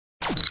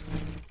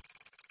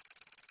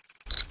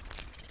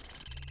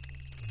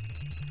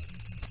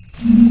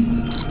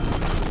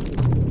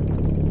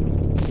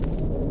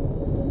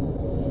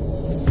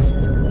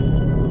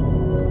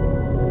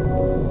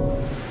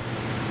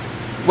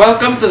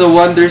Welcome to the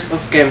wonders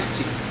of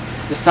chemistry,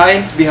 the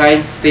science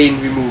behind stain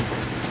removal.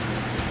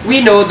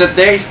 We know that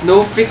there is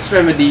no fixed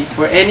remedy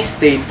for any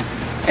stain,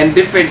 and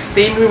different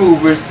stain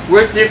removers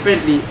work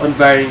differently on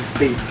varying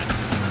stains.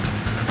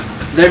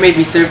 There may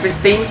be surface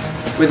stains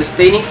where the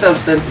staining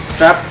substance is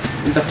trapped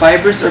in the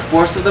fibers or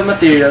pores of the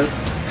material.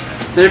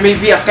 There may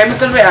be a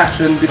chemical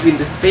reaction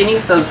between the staining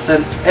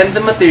substance and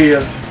the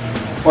material,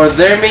 or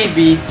there may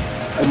be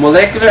a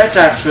molecular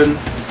attraction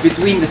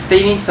between the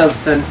staining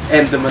substance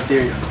and the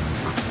material.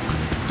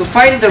 To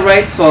find the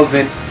right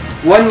solvent,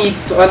 one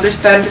needs to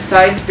understand the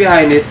science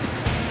behind it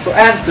to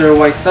answer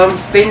why some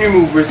stain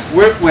removers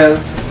work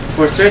well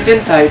for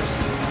certain types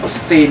of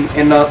stain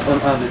and not on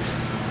others.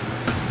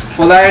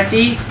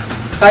 Polarity,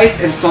 size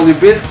and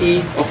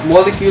solubility of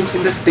molecules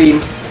in the stain,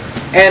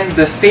 and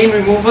the stain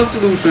removal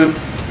solution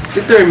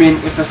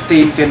determine if a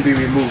stain can be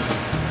removed.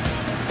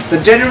 The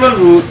general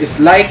rule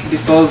is like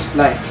dissolves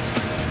like.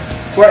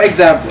 For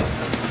example,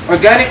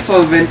 organic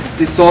solvents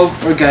dissolve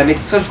organic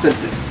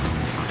substances,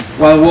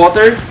 while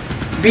water,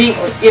 being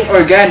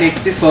inorganic,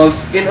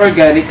 dissolves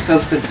inorganic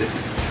substances.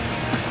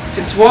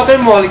 Since water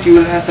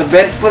molecule has a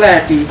bent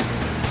polarity,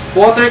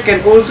 water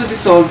can also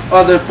dissolve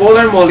other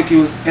polar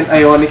molecules and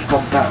ionic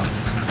compounds.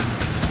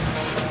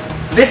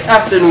 This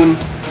afternoon,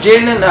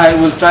 Jane and I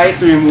will try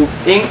to remove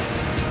ink,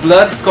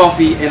 blood,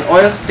 coffee, and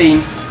oil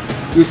stains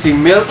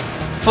using milk,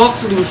 salt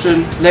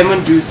solution,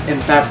 lemon juice, and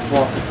tap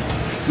water.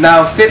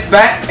 Now sit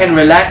back and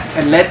relax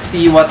and let's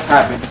see what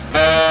happens.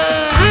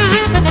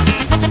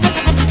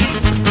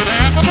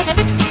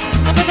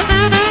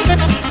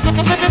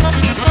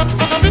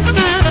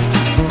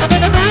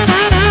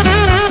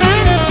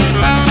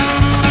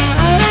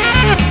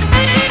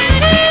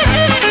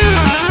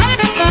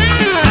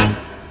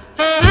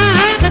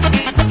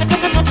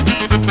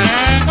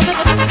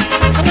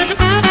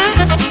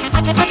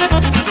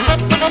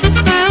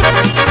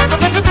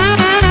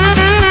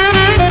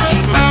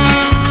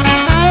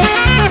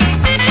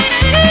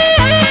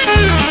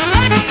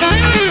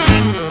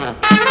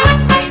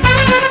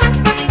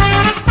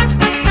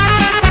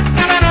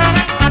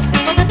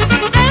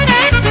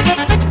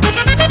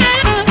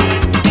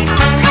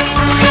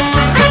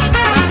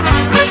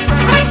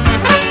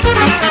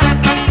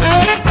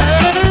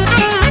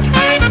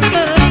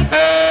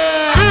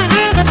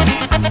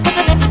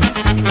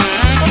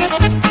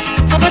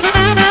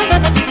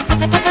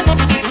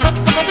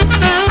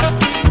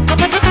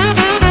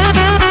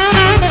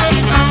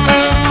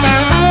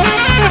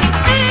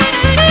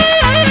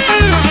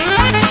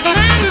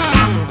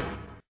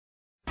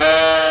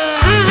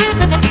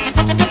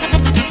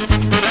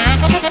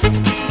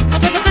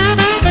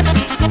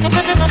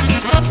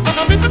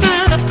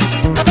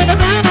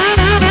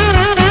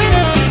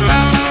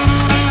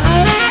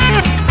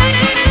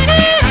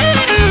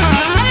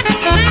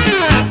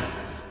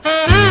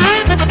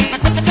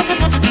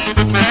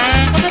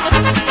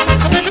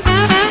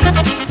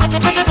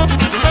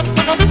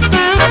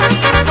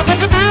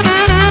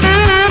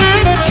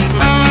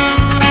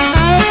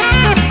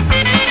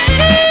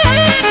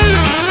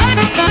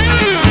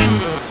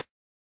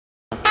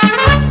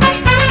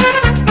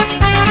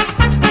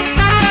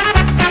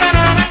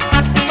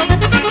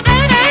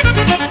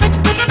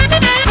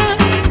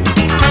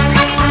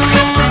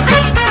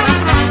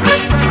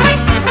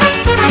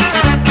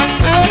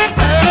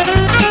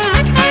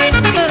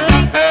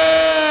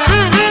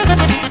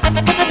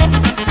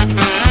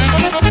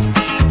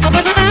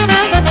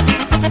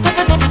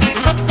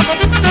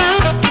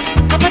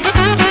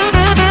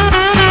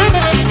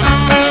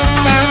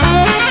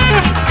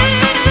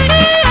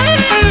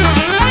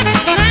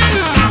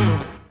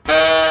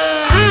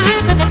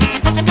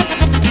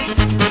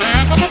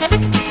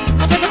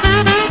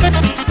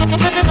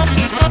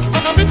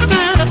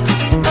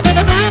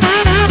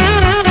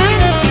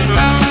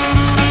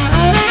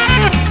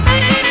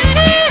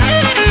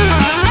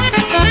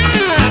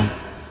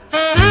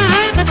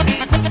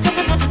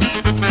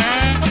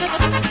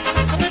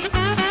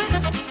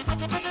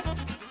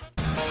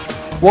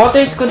 Water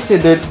is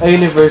considered a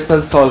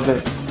universal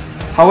solvent.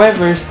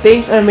 However,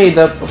 stains are made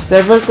up of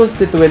several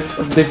constituents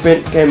of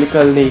different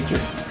chemical nature.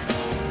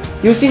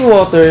 Using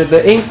water, the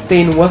ink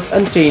stain was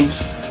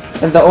unchanged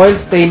and the oil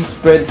stain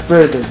spread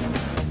further.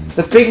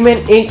 The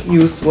pigment ink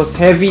used was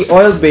heavy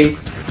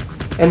oil-based,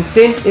 and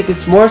since it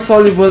is more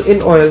soluble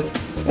in oil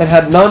and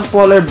had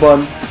non-polar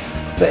bonds,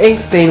 the ink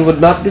stain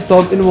would not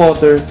dissolve in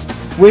water,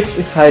 which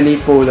is highly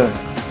polar.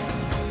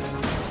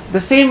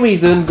 The same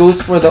reason goes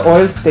for the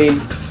oil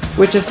stain,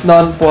 which is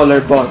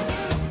non-polar bonds.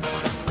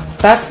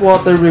 Tap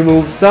water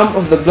removes some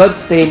of the blood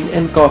stain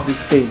and coffee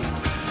stain.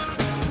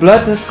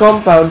 Blood has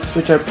compounds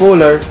which are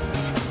polar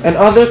and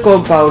other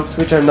compounds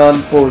which are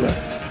non-polar.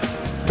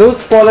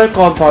 Those polar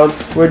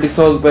compounds were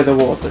dissolved by the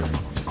water.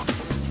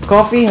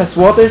 Coffee has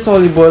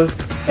water-soluble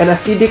and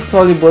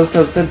acidic-soluble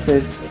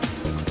substances,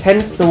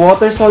 hence the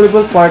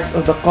water-soluble parts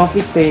of the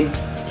coffee stain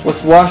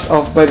was washed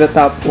off by the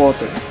tap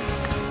water.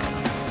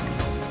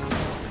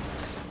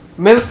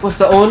 Milk was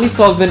the only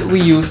solvent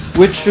we used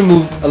which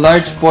removed a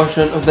large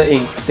portion of the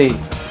ink stain.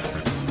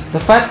 The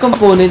fat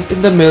components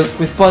in the milk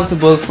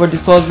responsible for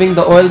dissolving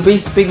the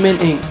oil-based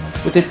pigment ink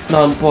with its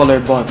non-polar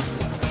bonds.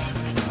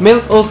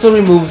 Milk also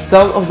removes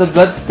some of the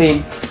blood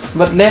stain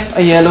but left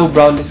a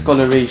yellow-brown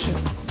discoloration.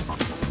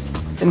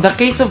 In the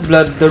case of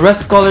blood, the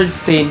rust-colored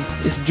stain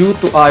is due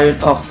to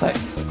iron oxide.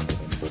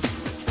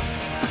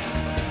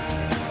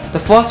 The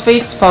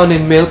phosphates found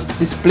in milk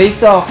displace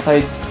the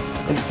oxides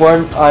and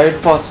form iron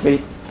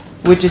phosphate,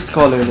 which is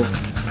colorless.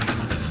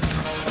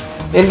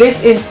 In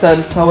this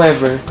instance,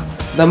 however,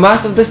 the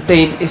mass of the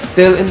stain is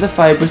still in the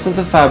fibers of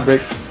the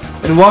fabric,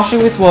 and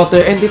washing with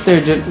water and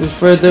detergent will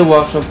further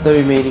wash off the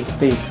remaining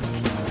stain.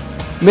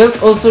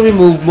 Milk also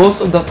removed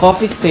most of the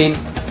coffee stain,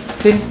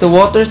 since the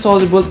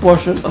water-soluble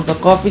portion of the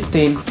coffee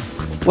stain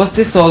was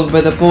dissolved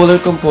by the polar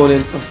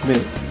components of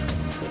milk.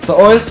 The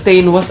oil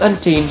stain was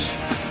unchanged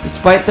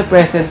despite the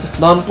presence of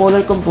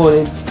non-polar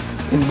components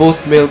in both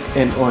milk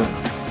and oil.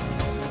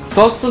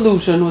 Salt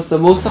solution was the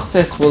most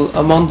successful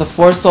among the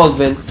four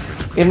solvents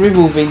in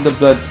removing the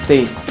blood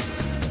stain.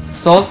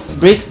 Salt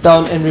breaks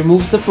down and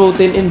removes the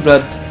protein in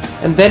blood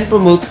and then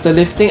promotes the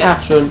lifting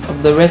action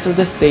of the rest of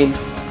the stain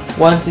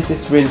once it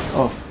is rinsed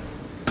off.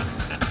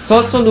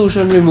 Salt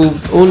solution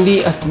removed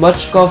only as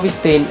much coffee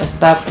stain as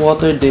tap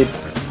water did,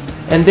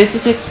 and this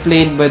is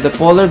explained by the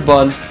polar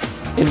bonds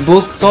in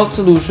both salt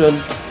solution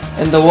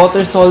and the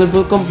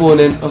water-soluble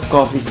component of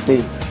coffee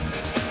stain.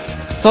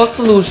 Salt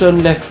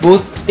solution left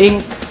both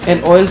ink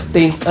and oil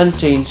stains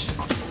unchanged,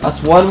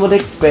 as one would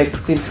expect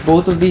since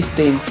both of these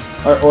stains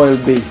are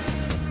oil-based.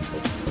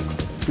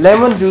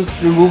 Lemon juice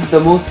removed the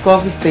most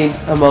coffee stains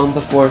among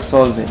the four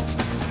solvents.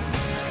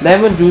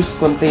 Lemon juice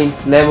contains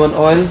lemon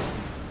oil,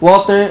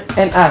 water,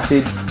 and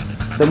acids,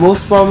 the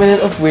most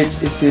prominent of which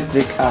is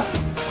citric acid.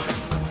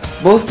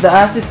 Both the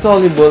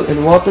acid-soluble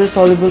and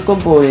water-soluble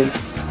components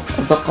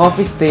of the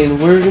coffee stain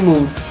were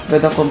removed by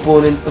the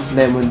components of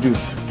lemon juice.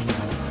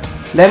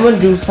 Lemon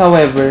juice,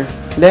 however,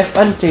 left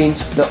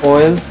unchanged the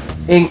oil,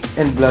 ink,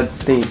 and blood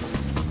stains.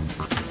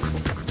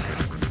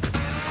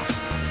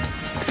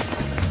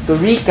 To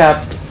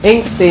recap,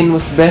 ink stain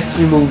was best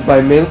removed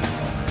by milk,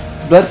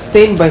 blood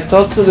stain by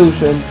salt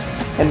solution,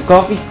 and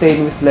coffee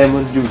stain with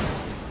lemon juice.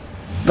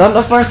 None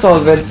of our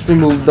solvents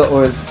removed the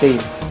oil stain.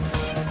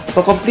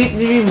 To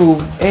completely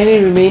remove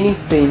any remaining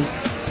stains,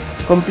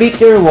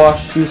 complete your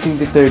wash using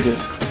detergent.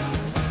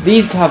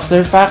 These have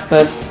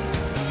surfactants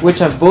which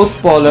have both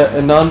polar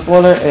and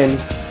non-polar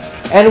ends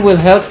and will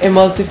help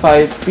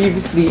emulsify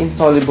previously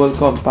insoluble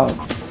compounds.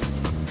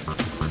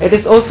 It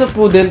is also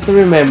prudent to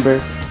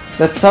remember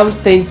that some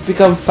stains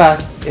become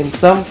fast in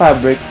some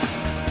fabrics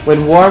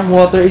when warm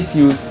water is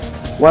used,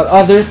 while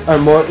others are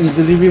more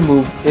easily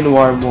removed in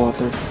warm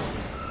water.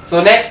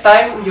 So next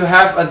time you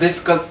have a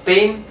difficult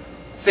stain,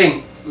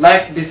 think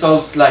like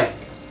dissolves like.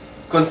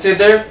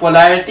 Consider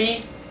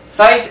polarity,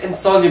 size and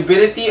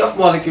solubility of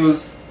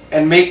molecules,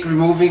 and make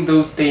removing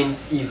those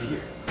stains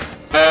easier.